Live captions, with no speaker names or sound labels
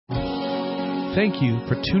Thank you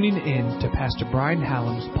for tuning in to Pastor Brian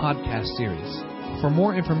Hallam's podcast series. For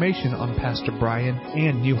more information on Pastor Brian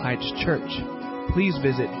and New Heights Church, please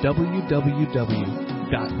visit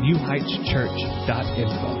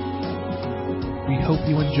www.newheightschurch.info. We hope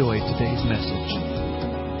you enjoy today's message.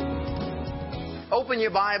 Open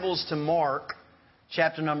your Bibles to Mark,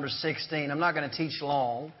 chapter number 16. I'm not going to teach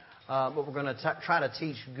long, but we're going to try to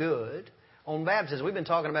teach good on baptism. We've been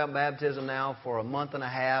talking about baptism now for a month and a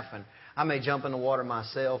half, and I may jump in the water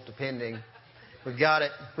myself, depending. We've got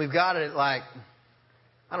it at like,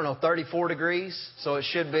 34 degrees, so it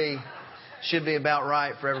should be about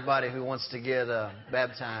right for everybody who wants to get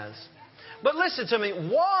baptized. But listen to me,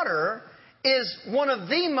 water is one of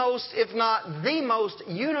the most, if not the most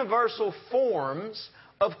universal forms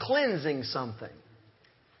of cleansing something.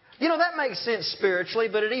 You know, that makes sense spiritually,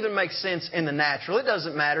 but it even makes sense in the natural. It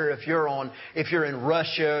doesn't matter if you're in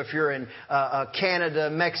Russia, if you're in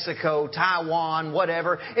Canada, Mexico, Taiwan,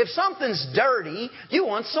 whatever. If something's dirty, you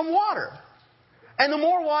want some water. And the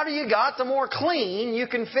more water you got, the more clean you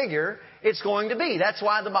can figure it's going to be. That's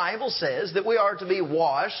why the Bible says that we are to be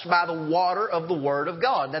washed by the water of the Word of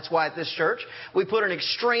God. That's why at this church we put an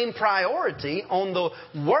extreme priority on the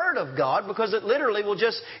Word of God, because it literally will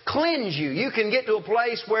just cleanse you. You can get to a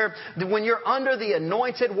place where when you're under the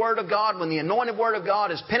anointed Word of God, when the anointed Word of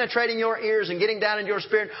God is penetrating your ears and getting down into your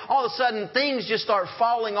spirit, all of a sudden things just start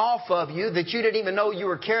falling off of you that you didn't even know you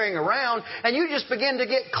were carrying around, and you just begin to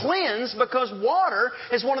get cleansed, because water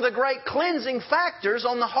is one of the great cleansing factors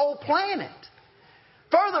on the whole planet.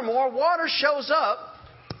 Furthermore, water shows up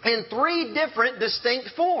in three different distinct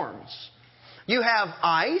forms. You have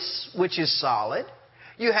ice, which is solid.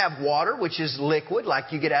 You have water, which is liquid,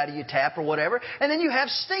 like you get out of your tap or whatever. And then you have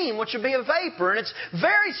steam, which would be a vapor. And it's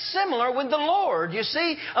very similar with the Lord. You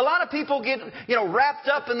see, a lot of people get, wrapped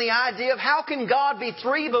up in the idea of how can God be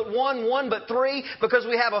three but one, one but three? Because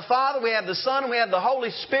we have a Father, we have the Son, and we have the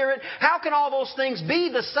Holy Spirit. How can all those things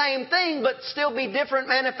be the same thing but still be different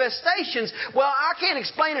manifestations? Well, I can't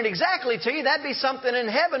explain it exactly to you. That'd be something in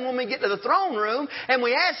heaven when we get to the throne room and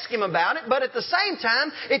we ask Him about it. But at the same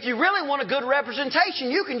time, if you really want a good representation,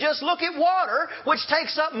 you can just look at water, which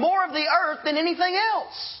takes up more of the earth than anything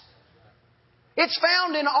else. It's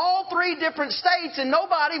found in all three different states, and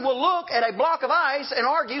nobody will look at a block of ice and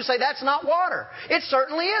argue, say that's not water. It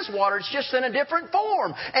certainly is water. It's just in a different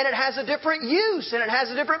form, and it has a different use, and it has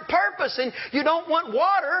a different purpose. And you don't want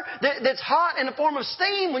water that's hot in the form of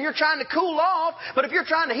steam when you're trying to cool off, but if you're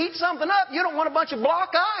trying to heat something up, you don't want a bunch of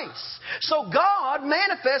block ice. So God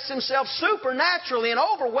manifests Himself supernaturally and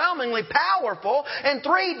overwhelmingly powerful in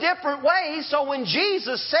three different ways. So when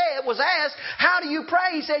Jesus was asked, how do you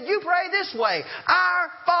pray? He said, you pray this way.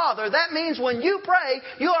 Our Father. That means when you pray,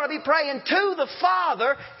 you ought to be praying to the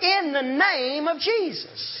Father in the name of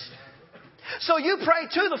Jesus. So you pray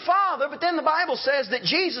to the Father, but then the Bible says that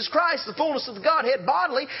Jesus Christ, the fullness of the Godhead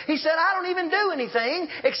bodily, He said, I don't even do anything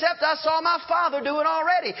except I saw my Father do it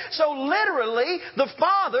already. So literally, the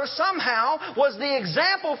Father somehow was the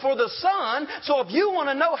example for the Son. So if you want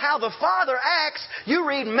to know how the Father acts, you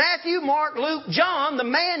read Matthew, Mark, Luke, John. The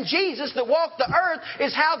man Jesus that walked the earth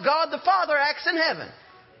is how God the Father acts in heaven.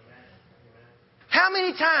 How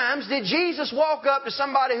many times did Jesus walk up to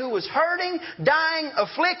somebody who was hurting, dying,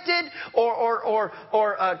 afflicted, or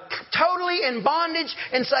totally in bondage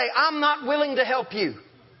and say, I'm not willing to help you?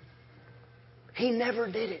 He never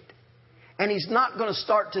did it. And He's not going to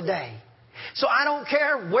start today. So I don't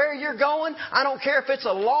care where you're going. I don't care if it's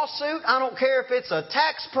a lawsuit. I don't care if it's a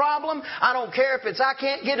tax problem. I don't care if it's I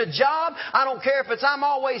can't get a job. I don't care if it's I'm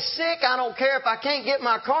always sick. I don't care if I can't get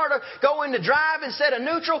my car to go into drive instead of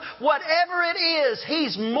neutral. Whatever it is,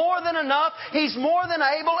 He's more than enough. He's more than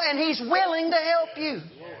able, and He's willing to help you.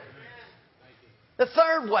 The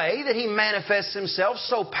third way that He manifests Himself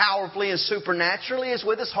so powerfully and supernaturally is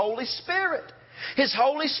with His Holy Spirit. His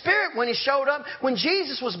Holy Spirit, when He showed up, when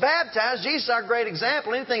Jesus was baptized, Jesus is our great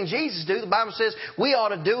example. Anything Jesus do, the Bible says we ought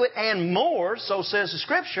to do it and more, so says the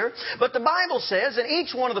Scripture. But the Bible says in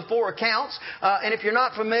each one of the four accounts, and if you're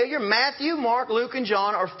not familiar, Matthew, Mark, Luke, and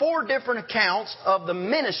John are four different accounts of the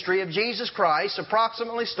ministry of Jesus Christ,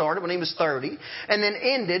 approximately started when He was 30, and then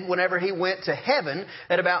ended whenever He went to heaven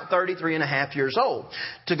at about 33 and a half years old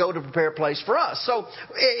to go to prepare a place for us. So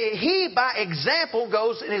He, by example,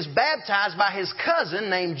 goes and is baptized by His cousin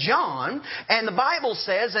named John, and the Bible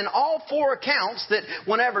says in all four accounts that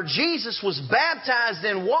whenever Jesus was baptized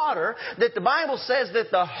in water, that the Bible says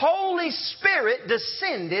that the Holy Spirit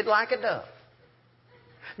descended like a dove.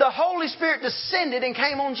 The Holy Spirit descended and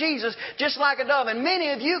came on Jesus just like a dove. And many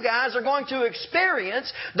of you guys are going to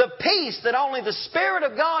experience the peace that only the Spirit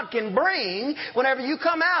of God can bring whenever you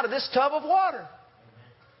come out of this tub of water.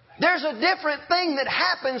 There's a different thing that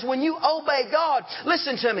happens when you obey God.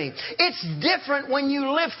 Listen to me. It's different when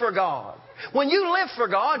you live for God. When you live for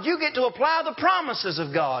God, you get to apply the promises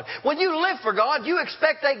of God. When you live for God, you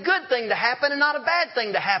expect a good thing to happen and not a bad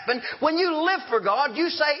thing to happen. When you live for God, you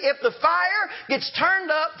say, if the fire gets turned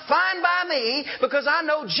up, fine by me, because I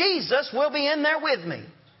know Jesus will be in there with me.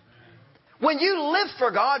 When you live for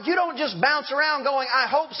God, you don't just bounce around going, I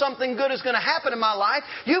hope something good is going to happen in my life.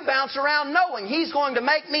 You bounce around knowing He's going to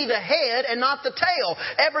make me the head and not the tail.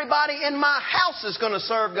 Everybody in my house is going to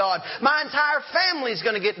serve God. My entire family is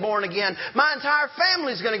going to get born again. My entire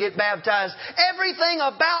family is going to get baptized. Everything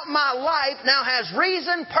about my life now has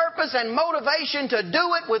reason, purpose, and motivation to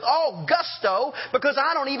do it with all gusto, because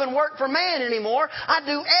I don't even work for man anymore. I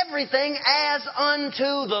do everything as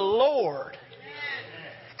unto the Lord.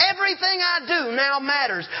 Everything I do now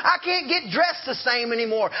matters. I can't get dressed the same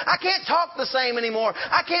anymore. I can't talk the same anymore.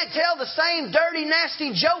 I can't tell the same dirty, nasty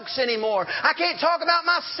jokes anymore. I can't talk about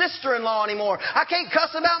my sister-in-law anymore. I can't cuss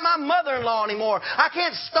about my mother-in-law anymore. I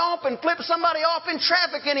can't stomp and flip somebody off in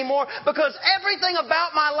traffic anymore, because everything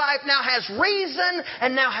about my life now has reason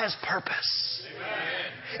and now has purpose.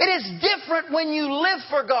 Amen. It is different when you live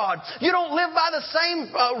for God. You don't live by the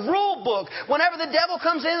same rule book. Whenever the devil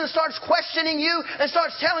comes in and starts questioning you and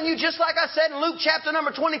starts telling you, just like I said in Luke chapter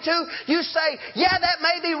number 22, you say, yeah, that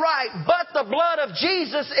may be right, but the blood of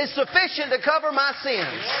Jesus is sufficient to cover my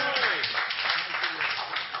sins.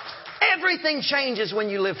 Everything changes when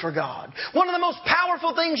you live for God. One of the most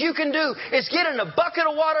powerful things you can do is get in a bucket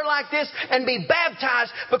of water like this and be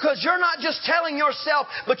baptized, because you're not just telling yourself,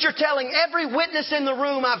 but you're telling every witness in the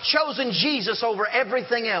room, I've chosen Jesus over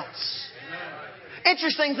everything else.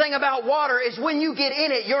 Interesting thing about water is when you get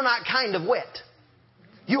in it, you're not kind of wet.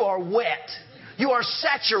 You are wet. You are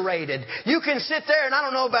saturated. You can sit there, and I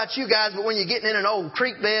don't know about you guys, but when you're getting in an old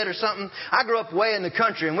creek bed or something, I grew up way in the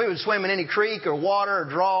country, and we would swim in any creek or water or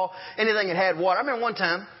draw, anything that had water. I remember one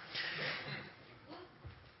time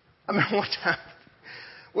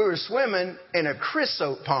we were swimming in a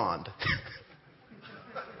creosote pond.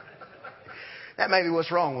 That may be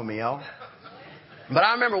what's wrong with me, y'all. But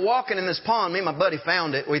I remember walking in this pond. Me and my buddy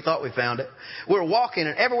found it. We thought we found it. We were walking,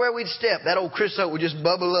 and everywhere we'd step, that old creosote would just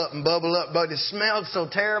bubble up and bubble up. But it smelled so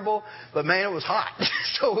terrible. But man, it was hot.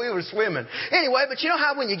 So we were swimming. Anyway, but you know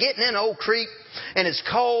how when you're getting in an old creek and it's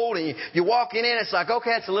cold and you're walking in, it's like,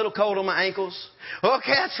 okay, it's a little cold on my ankles.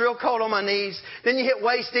 Okay, it's real cold on my knees. Then you hit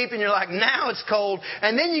waist deep and you're like, now it's cold.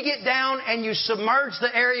 And then you get down and you submerge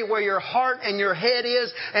the area where your heart and your head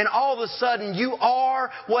is. And all of a sudden you are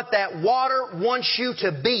what that water wants you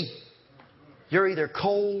to be. You're either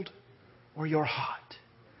cold or you're hot.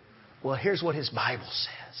 Well, here's what His Bible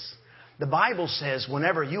says. The Bible says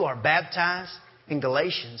whenever you are baptized in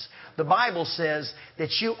Galatians, the Bible says that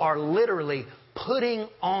you are literally putting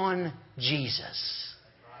on Jesus.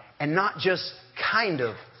 And not just kind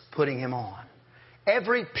of putting Him on.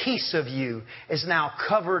 Every piece of you is now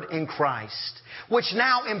covered in Christ, which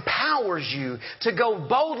now empowers you to go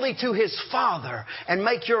boldly to His Father and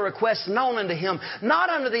make your requests known unto Him, not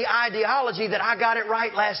under the ideology that I got it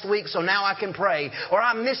right last week, so now I can pray, or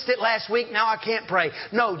I missed it last week, now I can't pray.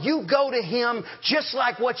 No, you go to Him just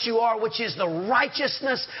like what you are, which is the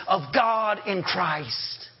righteousness of God in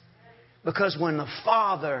Christ. Because when the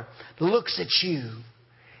Father looks at you,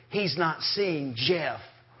 He's not seeing Jeff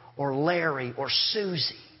or Larry or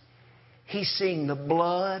Susie. He's seeing the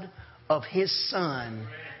blood of His Son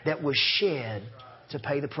that was shed to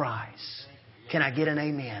pay the price. Can I get an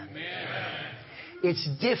amen? It's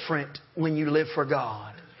different when you live for God.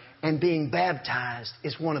 And being baptized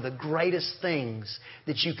is one of the greatest things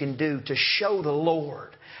that you can do to show the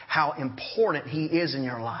Lord how important He is in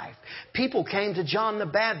your life. People came to John the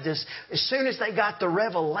Baptist as soon as they got the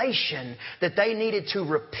revelation that they needed to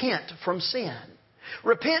repent from sin.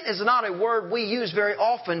 Repent is not a word we use very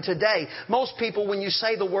often today. Most people, when you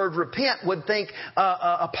say the word repent, would think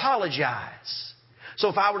apologize. So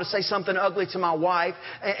if I were to say something ugly to my wife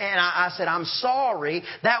and I said, I'm sorry,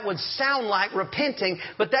 that would sound like repenting,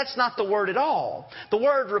 but that's not the word at all. The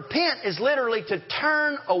word repent is literally to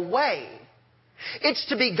turn away. It's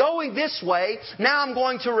to be going this way, now I'm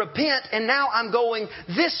going to repent, and now I'm going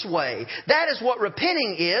this way. That is what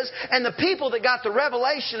repenting is. And the people that got the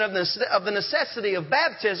revelation of the necessity of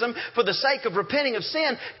baptism for the sake of repenting of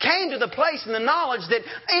sin came to the place and the knowledge that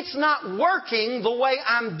it's not working the way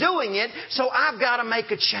I'm doing it, so I've got to make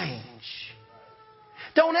a change.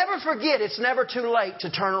 Don't ever forget it's never too late to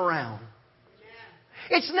turn around.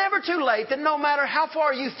 It's never too late that no matter how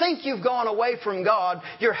far you think you've gone away from God,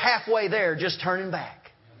 you're halfway there just turning back.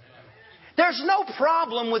 There's no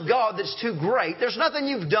problem with God that's too great. There's nothing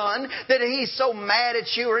you've done that He's so mad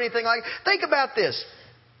at you or anything like that. Think about this.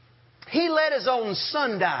 He let His own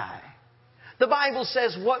Son die. The Bible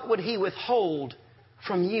says, what would He withhold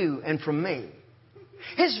from you and from me?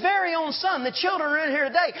 His very own Son. The children are in here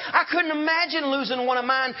today. I couldn't imagine losing one of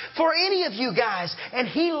mine for any of you guys. And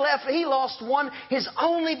He lost one, His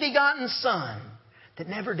only begotten Son, that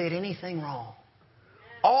never did anything wrong.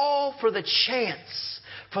 All for the chance,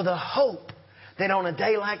 for the hope that on a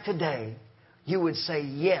day like today, you would say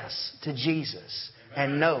yes to Jesus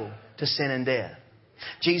and no to sin and death.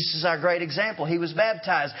 Jesus is our great example. He was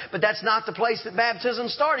baptized. But that's not the place that baptism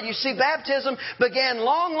started. You see, baptism began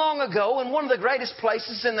long, long ago in one of the greatest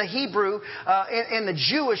places in the Hebrew, in the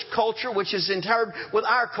Jewish culture, which is interred with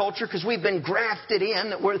our culture because we've been grafted in.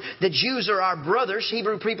 The Jews are our brothers.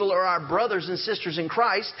 Hebrew people are our brothers and sisters in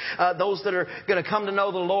Christ. Those that are going to come to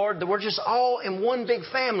know the Lord. We're just all in one big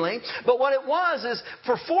family. But what it was is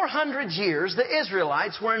for 400 years, the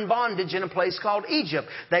Israelites were in bondage in a place called Egypt.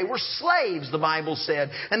 They were slaves, the Bible said.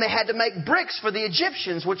 And they had to make bricks for the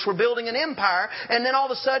Egyptians, which were building an empire. And then all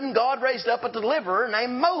of a sudden, God raised up a deliverer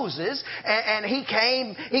named Moses. And he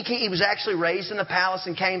came. He was actually raised in the palace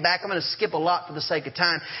and came back. I'm going to skip a lot for the sake of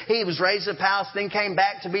time. He was raised in the palace, then came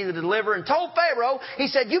back to be the deliverer and told Pharaoh, he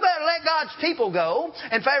said, you better let God's people go.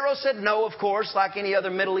 And Pharaoh said no, of course, like any other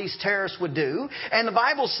Middle East terrorist would do. And the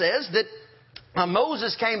Bible says that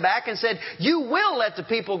Moses came back and said, you will let the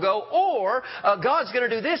people go, or God's going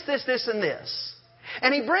to do this, this, this, and this.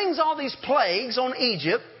 And He brings all these plagues on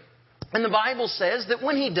Egypt. And the Bible says that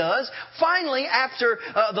when He does, finally after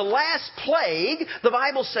the last plague, the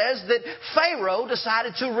Bible says that Pharaoh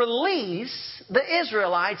decided to release the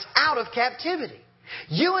Israelites out of captivity.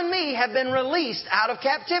 You and me have been released out of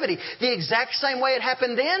captivity. The exact same way it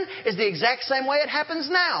happened then is the exact same way it happens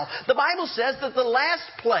now. The Bible says that the last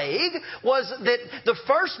plague was that the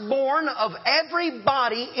firstborn of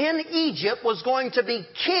everybody in Egypt was going to be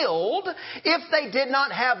killed if they did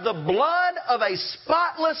not have the blood of a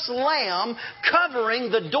spotless lamb covering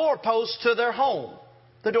the doorpost to their home,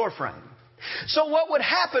 the doorframe. So what would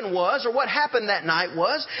happen was, or what happened that night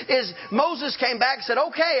was, is Moses came back and said,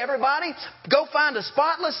 okay, everybody, go find a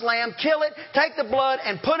spotless lamb, kill it, take the blood,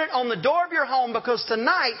 and put it on the door of your home because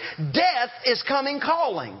tonight death is coming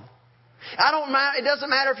calling. It doesn't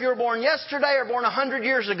matter if you were born yesterday or born 100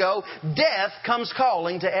 years ago, death comes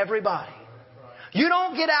calling to everybody. You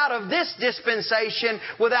don't get out of this dispensation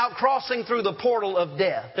without crossing through the portal of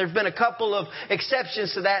death. There's been a couple of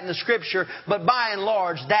exceptions to that in the Scripture, but by and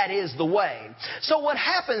large, that is the way. So what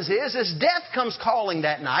happens is death comes calling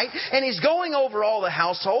that night, and He's going over all the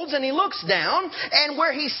households, and He looks down, and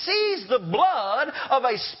where He sees the blood of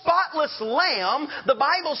a spotless lamb, the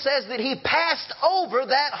Bible says that He passed over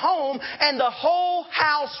that home, and the whole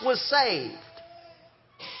house was saved.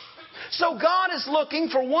 So God is looking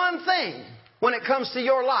for one thing when it comes to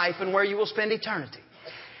your life and where you will spend eternity.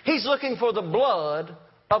 He's looking for the blood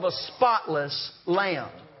of a spotless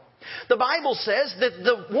lamb. The Bible says that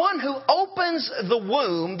the one who opens the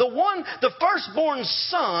womb, the firstborn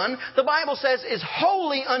son, the Bible says is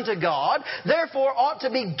holy unto God, therefore ought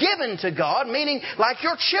to be given to God, meaning like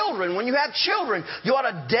your children. When you have children, you ought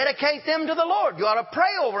to dedicate them to the Lord. You ought to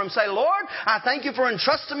pray over them. Say, Lord, I thank You for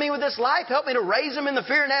entrusting me with this life. Help me to raise them in the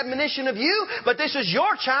fear and admonition of You. But this is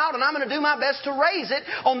Your child, and I'm going to do my best to raise it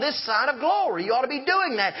on this side of glory. You ought to be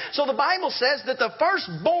doing that. So the Bible says that the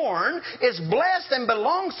firstborn is blessed and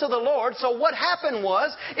belongs to the Lord. So what happened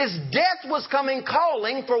is death was coming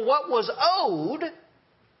calling for what was owed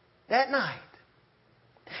that night.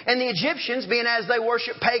 And the Egyptians, being as they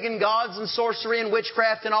worship pagan gods and sorcery and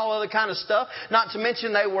witchcraft and all other kind of stuff, not to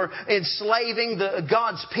mention they were enslaving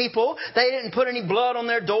God's people. They didn't put any blood on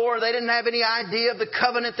their door. They didn't have any idea of the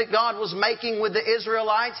covenant that God was making with the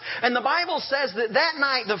Israelites. And the Bible says that that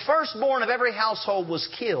night the firstborn of every household was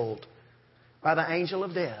killed by the angel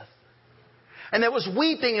of death. And there was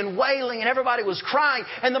weeping and wailing and everybody was crying.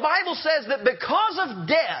 And the Bible says that because of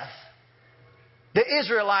death, the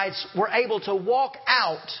Israelites were able to walk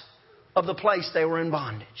out of the place they were in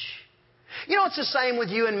bondage. You know, it's the same with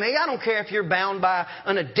you and me. I don't care if you're bound by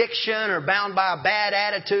an addiction or bound by a bad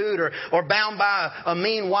attitude or bound by a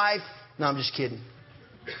mean wife. No, I'm just kidding.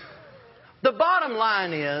 The bottom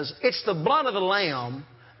line is, it's the blood of the Lamb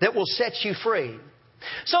that will set you free.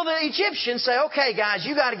 So the Egyptians say, okay, guys,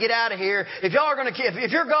 you got to get out of here. If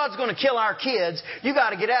your God's going to kill our kids, you got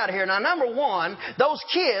to get out of here. Now, number one, those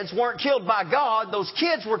kids weren't killed by God. Those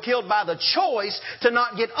kids were killed by the choice to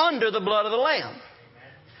not get under the blood of the Lamb.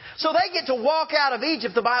 So they get to walk out of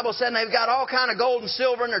Egypt, the Bible said, and they've got all kind of gold and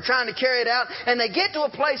silver, and they're trying to carry it out. And they get to a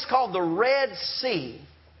place called the Red Sea.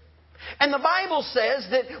 And the Bible says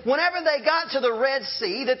that whenever they got to the Red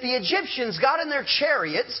Sea, that the Egyptians got in their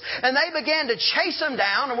chariots and they began to chase them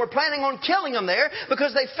down and were planning on killing them there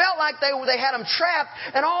because they felt like they had them trapped.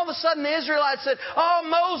 And all of a sudden the Israelites said, "Oh,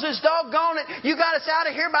 Moses, doggone it, you got us out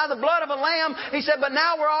of here by the blood of a lamb." He said, "But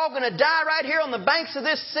now we're all going to die right here on the banks of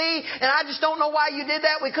this sea. And I just don't know why you did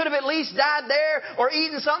that. We could have at least died there or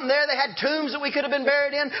eaten something there. They had tombs that we could have been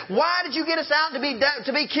buried in. Why did you get us out to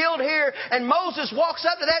be killed here?" And Moses walks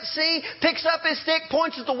up to that sea, picks up his stick,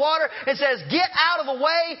 points at the water, and says, "Get out of the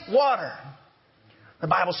way, water." The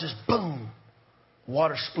Bible says, boom,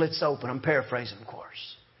 water splits open. I'm paraphrasing, of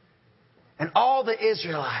course. And all the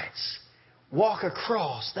Israelites walk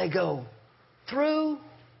across. They go through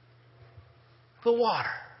the water.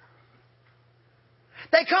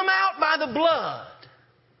 They come out by the blood.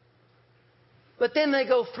 But then they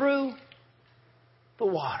go through the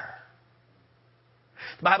water.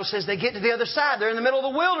 The Bible says they get to the other side. They're in the middle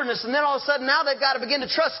of the wilderness. And then all of a sudden now they've got to begin to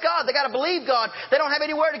trust God. They've got to believe God. They don't have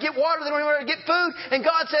anywhere to get water. They don't have anywhere to get food. And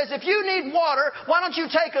God says, "If you need water, why don't you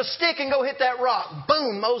take a stick and go hit that rock?"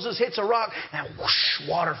 Boom, Moses hits a rock and whoosh,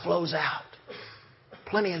 water flows out.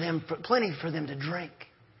 Plenty for them to drink.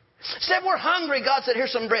 Said, "We're hungry." God said,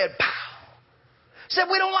 "Here's some bread." Pow. Said,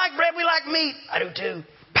 "We don't like bread. We like meat." "I do too."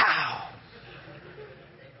 Pow.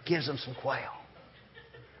 Gives them some quail.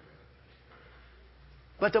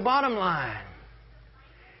 But the bottom line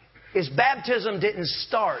is baptism didn't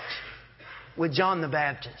start with John the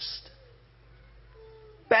Baptist.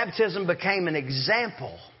 Baptism became an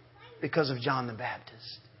example because of John the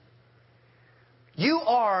Baptist. You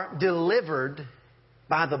are delivered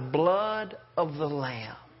by the blood of the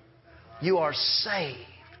Lamb. You are saved.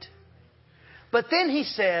 But then he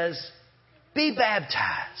says, be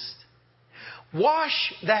baptized.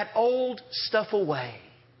 Wash that old stuff away.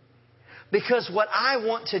 Because what I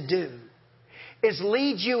want to do is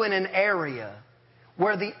lead you in an area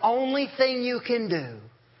where the only thing you can do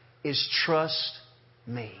is trust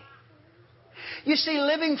me. You see,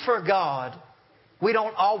 living for God, we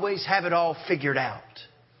don't always have it all figured out.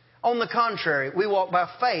 On the contrary, we walk by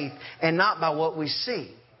faith and not by what we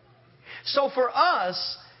see. So for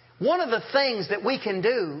us, one of the things that we can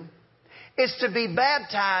do is to be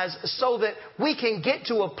baptized so that we can get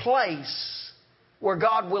to a place where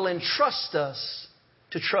God will entrust us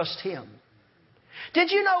to trust Him.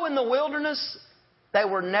 Did you know in the wilderness they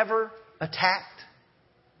were never attacked?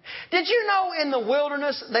 Did you know in the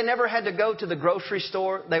wilderness they never had to go to the grocery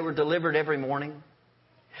store? They were delivered every morning.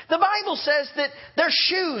 The Bible says that their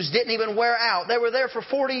shoes didn't even wear out. They were there for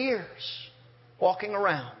 40 years, walking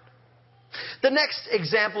around. The next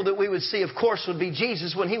example that we would see, of course, would be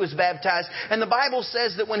Jesus when He was baptized. And the Bible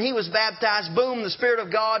says that when He was baptized, boom, the Spirit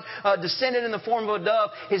of God descended in the form of a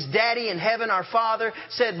dove. His daddy in heaven, our Father,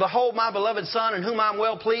 said, "Behold my beloved Son in whom I'm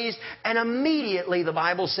well pleased." And immediately, the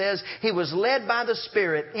Bible says, He was led by the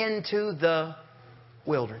Spirit into the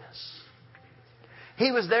wilderness.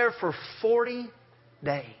 He was there for 40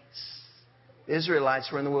 days. The Israelites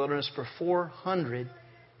were in the wilderness for 400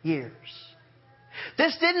 years.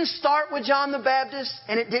 This didn't start with John the Baptist,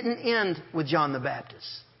 and it didn't end with John the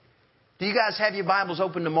Baptist. Do you guys have your Bibles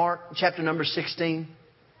open to Mark chapter number 16?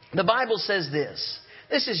 The Bible says this.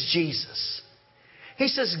 This is Jesus. He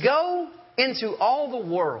says, "Go into all the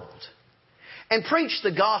world and preach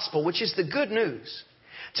the gospel," which is the good news,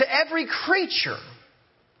 "to every creature.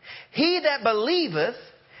 He that believeth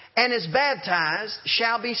and is baptized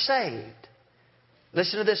shall be saved."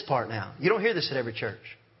 Listen to this part now. You don't hear this at every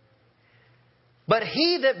church. "But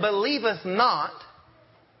he that believeth not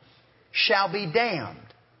shall be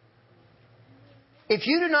damned." If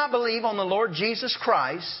you do not believe on the Lord Jesus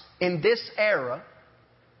Christ in this era,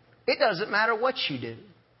 it doesn't matter what you do.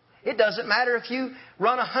 It doesn't matter if you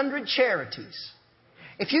run 100 charities.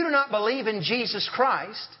 If you do not believe in Jesus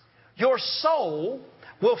Christ, your soul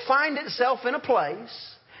will find itself in a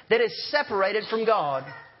place that is separated from God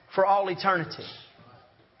for all eternity.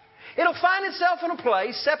 It'll find itself in a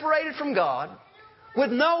place separated from God with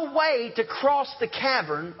no way to cross the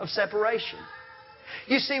cavern of separation.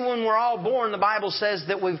 You see, when we're all born, the Bible says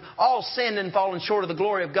that we've all sinned and fallen short of the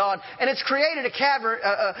glory of God. And it's created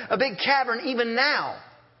a big cavern even now,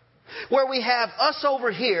 where we have us over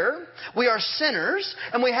here, we are sinners,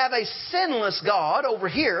 and we have a sinless God over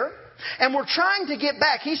here. And we're trying to get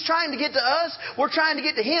back. He's trying to get to us. We're trying to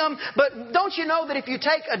get to Him. But don't you know that if you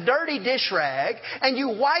take a dirty dish rag and you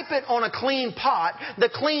wipe it on a clean pot, the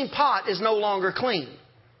clean pot is no longer clean?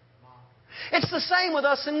 It's the same with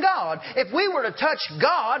us and God. If we were to touch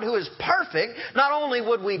God, who is perfect, not only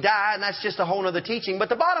would we die, and that's just a whole other teaching, but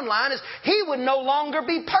the bottom line is He would no longer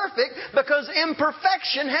be perfect because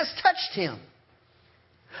imperfection has touched Him.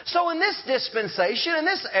 So in this dispensation, in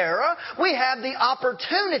this era, we have the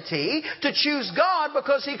opportunity to choose God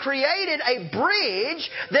because He created a bridge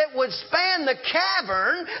that would span the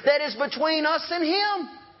cavern that is between us and Him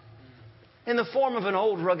in the form of an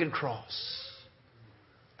old rugged cross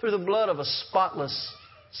through the blood of a spotless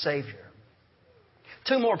Savior.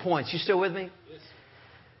 2 more points. You still with me? Yes.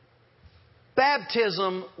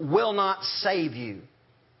 Baptism will not save you.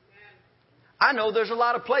 I know there's a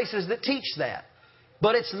lot of places that teach that.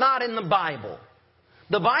 But it's not in the Bible.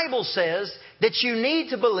 The Bible says that you need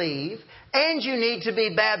to believe and you need to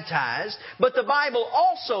be baptized. But the Bible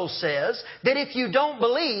also says that if you don't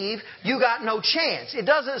believe, you got no chance. It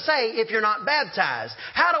doesn't say if you're not baptized.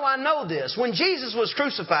 How do I know this? When Jesus was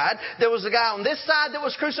crucified, there was a guy on this side that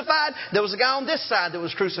was crucified. There was a guy on this side that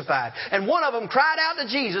was crucified. And one of them cried out to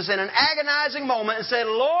Jesus in an agonizing moment and said,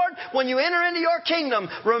 Lord, when you enter into your kingdom,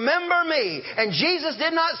 remember me. And Jesus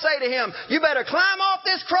did not say to him, you better climb off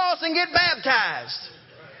this cross and get baptized.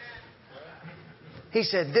 He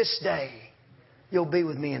said, this day you'll be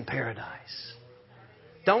with me in paradise.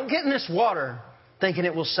 Don't get in this water thinking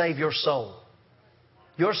it will save your soul.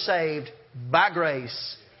 You're saved by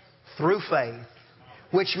grace through faith,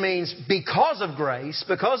 which means because of grace,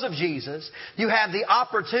 because of Jesus, you have the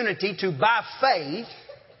opportunity to, by faith,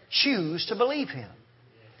 choose to believe Him.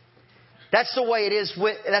 That's the way it is.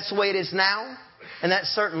 That's the way it is now, and that's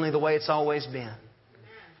certainly the way it's always been.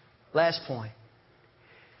 Last point.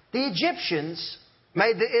 The Egyptians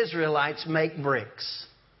made the Israelites make bricks.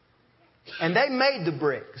 And they made the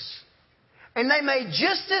bricks. And they made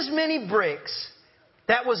just as many bricks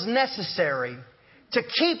that was necessary to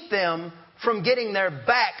keep them from getting their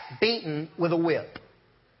back beaten with a whip.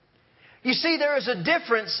 You see, there is a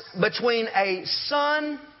difference between a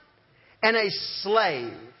son and a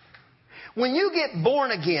slave. When you get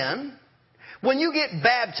born again, when you get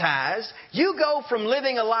baptized, you go from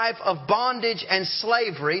living a life of bondage and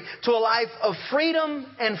slavery to a life of freedom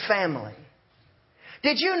and family.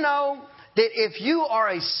 Did you know that if you are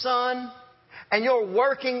a son and you're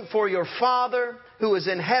working for your Father who is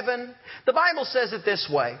in heaven, the Bible says it this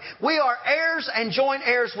way: we are heirs and joint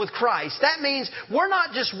heirs with Christ. That means we're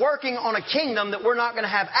not just working on a kingdom that we're not going to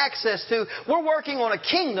have access to. We're working on a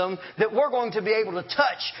kingdom that we're going to be able to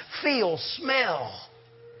touch, feel, smell.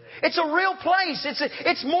 It's a real place.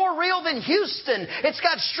 It's more real than Houston. It's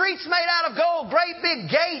got streets made out of gold, great big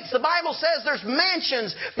gates. The Bible says there's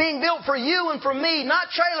mansions being built for you and for me, not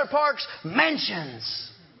trailer parks,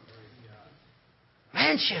 mansions.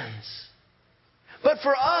 Mansions. But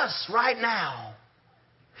for us right now,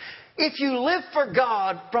 if you live for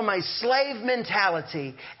God from a slave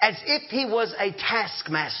mentality, as if He was a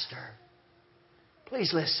taskmaster,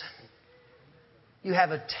 please listen. You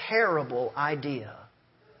have a terrible idea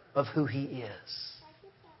of who He is.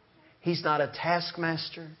 He's not a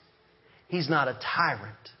taskmaster. He's not a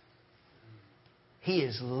tyrant. He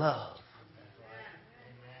is love.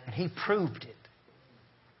 And He proved it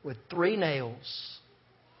with 3 nails,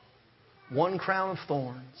 1 crown of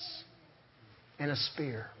thorns, and a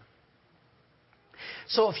spear.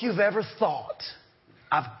 So if you've ever thought,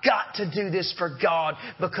 I've got to do this for God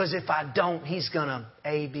because if I don't, He's going to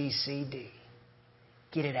A, B, C, D.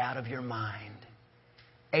 Get it out of your mind.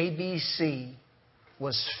 ABC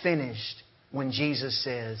was finished when Jesus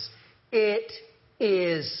says, it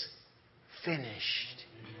is finished.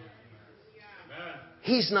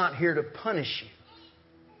 He's not here to punish you.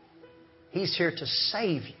 He's here to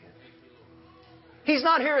save you. He's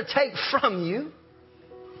not here to take from you.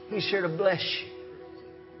 He's here to bless you.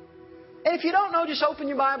 And if you don't know, just open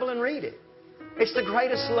your Bible and read it. It's the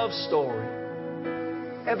greatest love story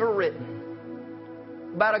ever written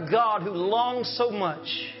about a God who longs so much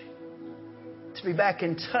to be back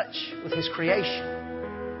in touch with His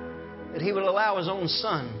creation that He would allow His own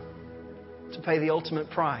Son to pay the ultimate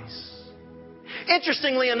price.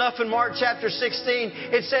 Interestingly enough, in Mark chapter 16,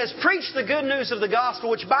 it says, preach the good news of the gospel,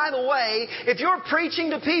 which, by the way, if you're preaching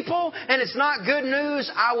to people and it's not good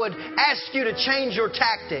news, I would ask you to change your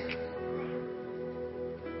tactic.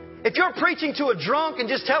 If you're preaching to a drunk and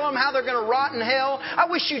just tell them how they're going to rot in hell, I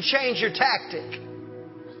wish you'd change your tactic.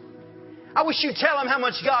 I wish you'd tell them how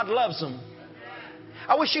much God loves them.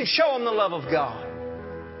 I wish you'd show them the love of God.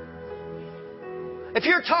 If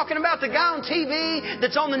you're talking about the guy on TV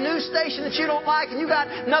that's on the news station that you don't like and you got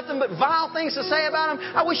nothing but vile things to say about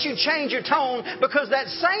him, I wish you'd change your tone, because that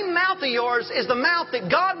same mouth of yours is the mouth that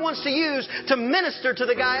God wants to use to minister to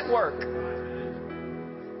the guy at work.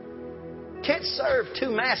 Can't serve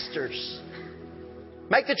two masters.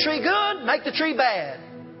 Make the tree good, make the tree bad.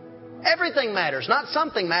 Everything matters. Not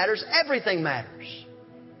something matters. Everything matters.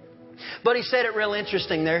 But he said it real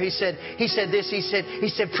interesting there. He said this. He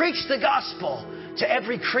said, preach the gospel to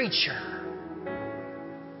every creature.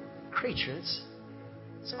 Creature,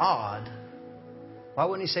 it's odd. Why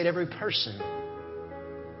wouldn't he say to every person?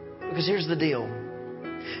 Because here's the deal.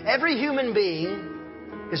 Every human being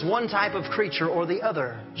is one type of creature or the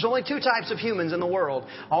other. There's only two types of humans in the world.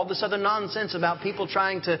 All this other nonsense about people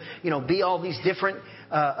trying to, be all these different...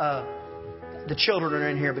 the children are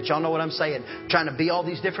in here, but y'all know what I'm saying. Trying to be all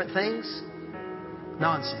these different things.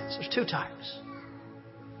 Nonsense. There's two types.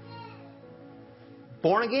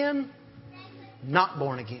 Born again, not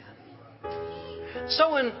born again.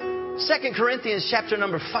 So in 2 Corinthians chapter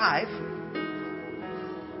number 5,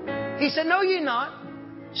 he said, know ye not,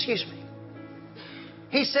 excuse me.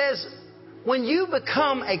 He says, when you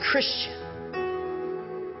become a Christian,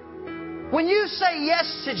 when you say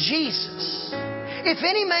yes to Jesus, if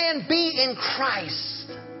any man be in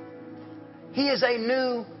Christ, he is a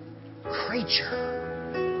new creature.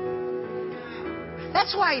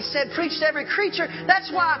 That's why he said, preach to every creature.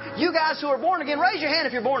 That's why you guys who are born again, raise your hand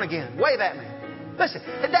if you're born again. Wave at me. Listen,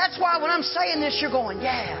 that's why when I'm saying this, you're going,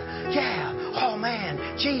 yeah. Oh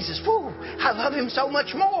man, Jesus, whoo, I love Him so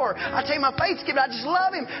much more. I tell you, my faith's given, I just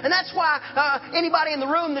love Him. And that's why anybody in the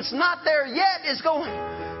room that's not there yet is going,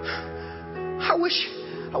 I wish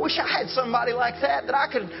I had somebody like that I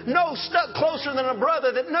could know stuck closer than a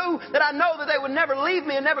brother, that I know that they would never leave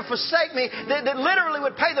me and never forsake me, that literally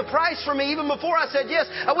would pay the price for me even before I said yes.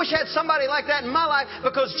 I wish I had somebody like that in my life,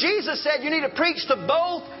 because Jesus said you need to preach to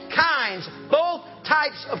both kinds, both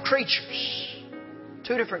types of creatures.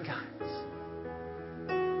 Two different kinds.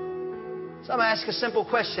 So I'm going to ask a simple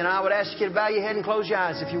question. I would ask you to bow your head and close your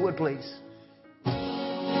eyes if you would, please.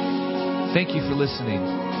 Thank you for listening.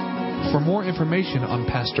 For more information on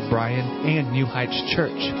Pastor Brian and New Heights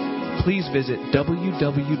Church, please visit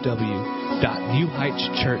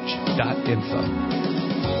www.newheightschurch.info.